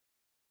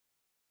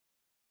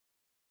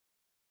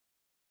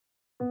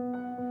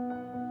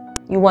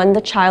You want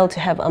the child to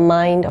have a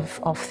mind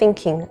of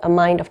thinking, a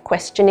mind of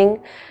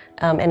questioning,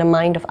 and a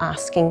mind of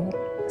asking.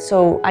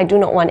 So I do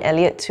not want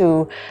Elliot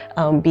to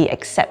be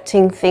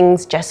accepting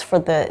things just for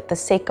the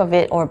sake of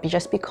it, or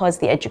just because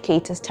the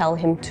educators tell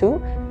him to.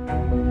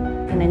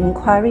 In an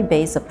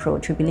inquiry-based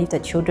approach, we believe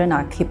that children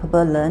are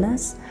capable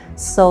learners,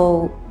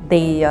 so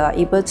they are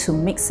able to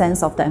make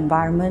sense of the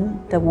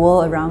environment, the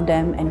world around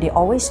them, and they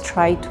always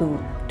try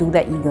to do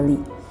that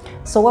eagerly.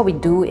 So what we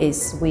do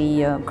is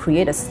we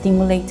create a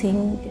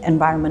stimulating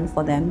environment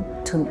for them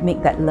to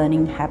make that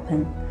learning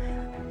happen.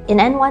 In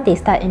N1, they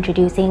start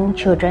introducing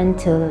children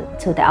to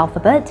the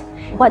alphabet.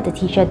 What the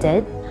teacher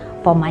did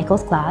for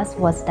Michael's class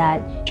was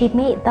that she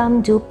made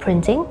them do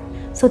printing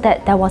so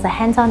that there was a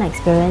hands-on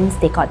experience.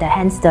 They got their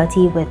hands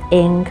dirty with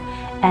ink,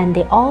 and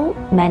they all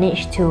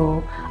managed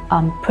to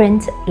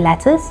print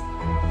letters.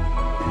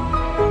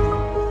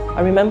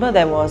 I remember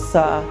there was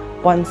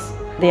once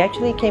they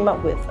actually came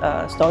up with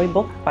a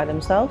storybook by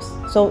themselves.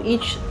 So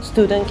each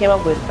student came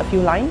up with a few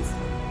lines,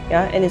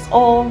 yeah, and it's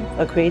all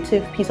a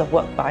creative piece of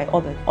work by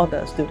all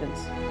the students.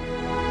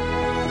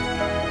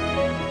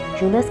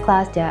 Julia's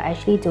class, they're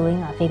actually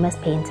doing famous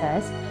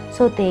painters.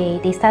 So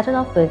they started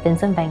off with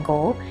Vincent van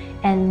Gogh,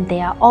 and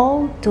they are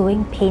all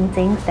doing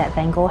paintings that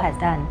Van Gogh has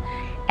done.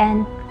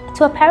 And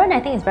to a parent,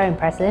 I think it's very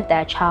impressive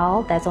that a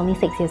child that's only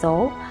 6 years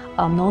old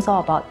knows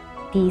all about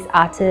these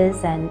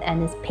artists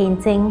and is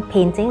painting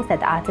paintings that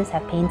the artists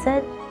have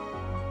painted.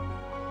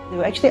 They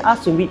were actually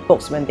asked to read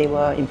books when they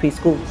were in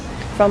preschool.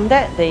 From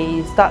that,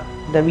 they start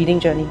the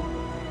reading journey.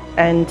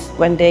 And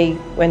when they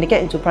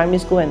get into primary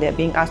school and they're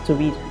being asked to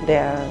read,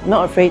 they're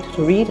not afraid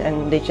to read,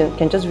 and they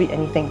can just read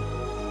anything.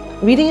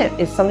 Reading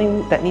is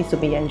something that needs to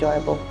be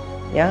enjoyable,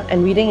 yeah?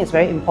 And reading is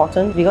very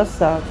important because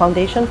the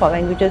foundation for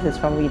languages is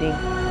from reading.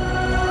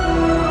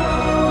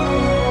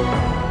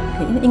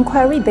 In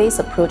inquiry-based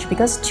approach,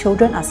 because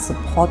children are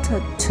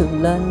supported to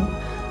learn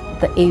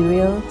the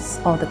areas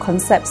or the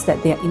concepts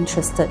that they are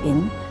interested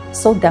in,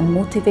 so their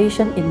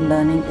motivation in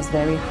learning is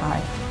very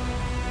high.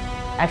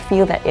 I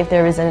feel that if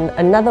there is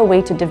another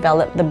way to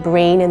develop the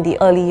brain in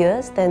the early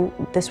years, then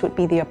this would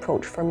be the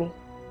approach for me.